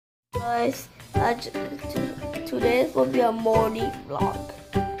guys, today is gonna be a morning vlog.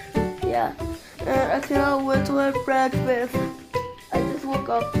 Yeah, and I cannot wait to have breakfast. I just woke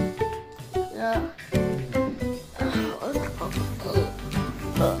up. Yeah.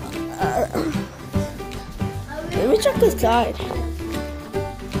 Let me check this side.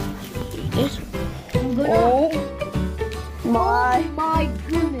 Oh my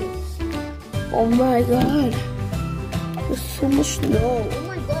goodness. Oh my god. There's so much snow. Oh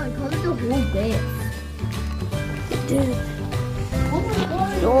my god, it covered the whole base. It did. Oh my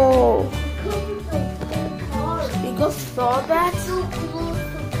god. No. It covered the whole car. You guys saw that? So close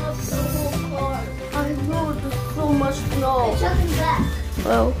to cover the whole car. I know, there's so much snow. It's jumping back.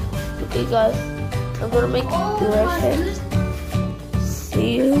 Well, okay guys. I'm gonna make breakfast.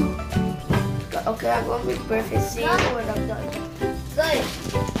 See you. Okay, I'm gonna make breakfast. See you when I'm done. Good.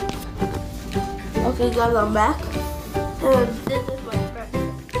 Okay guys, I'm back. And this is my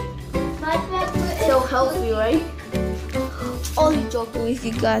breakfast. My breakfast is So healthy, right? Only joking with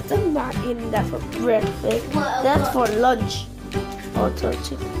you guys. I'm not eating that for breakfast. That's for lunch. Or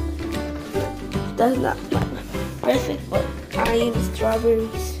touch it. That's not my breakfast, but I eat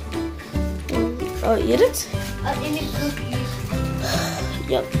strawberries. Oh, eat it? I'm eating cookies.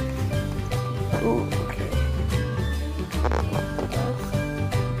 Yep. Ooh, okay.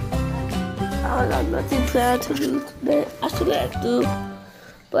 I got nothing planned to do today. Actually, I do.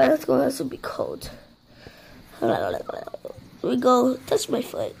 But it's going to have to be cold. Here we go. Touch my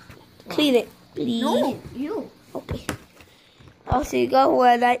foot. Clean it, please. No, you. Okay. I'll see you guys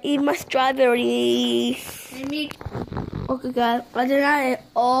when I eat my strawberries. Okay, guys. I did not eat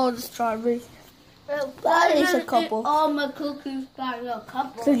all the strawberries. At least a couple. All my cookies got a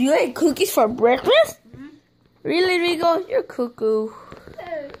couple. So you ate cookies for breakfast? Mm-hmm. Really, Rigo? You're cuckoo.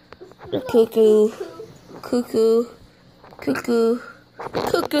 You're cuckoo. Cuckoo. Cuckoo.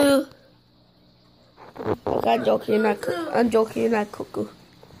 Cuckoo. Okay, I'm joking. You're not cuckoo. I'm joking. You're not cuckoo.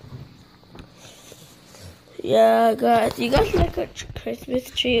 Yeah, guys. You guys like a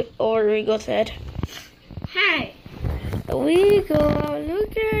Christmas tree over Rigo's head? Hi. We go.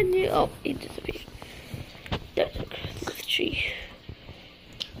 Look at you. Oh, he disappeared. That's a Christmas tree.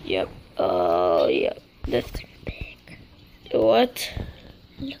 Yep. Oh, yep. That's big. What?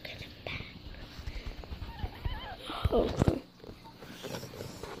 Look at the back. Oh.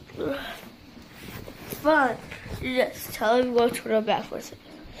 It's fun. You just tell him to go to the back for a second.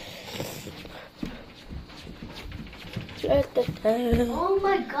 Oh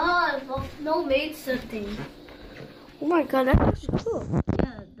my god, the snow made something. Oh my god, that's actually cool.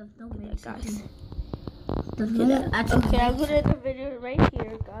 Yeah, the snow made something. Okay, I'm gonna end the video right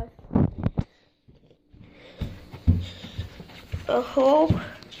here, guys. I hope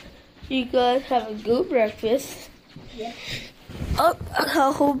you guys have a good breakfast. Yeah. Oh,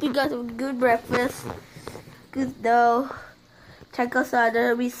 I hope you guys have a good breakfast. Good snow. Check us out.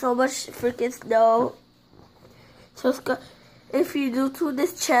 There'll be so much freaking snow. Subscribe. If you're new to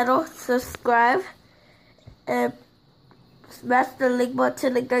this channel, subscribe and smash the like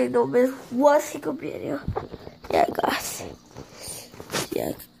button like that you don't miss one single video. Yeah, guys.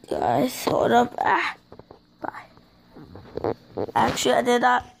 Yeah, guys. Hold up. Bye. Actually, I did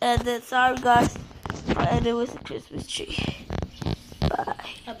not end it. Sorry, guys. I ended with a Christmas tree. Bye.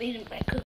 I'm eating my cookies.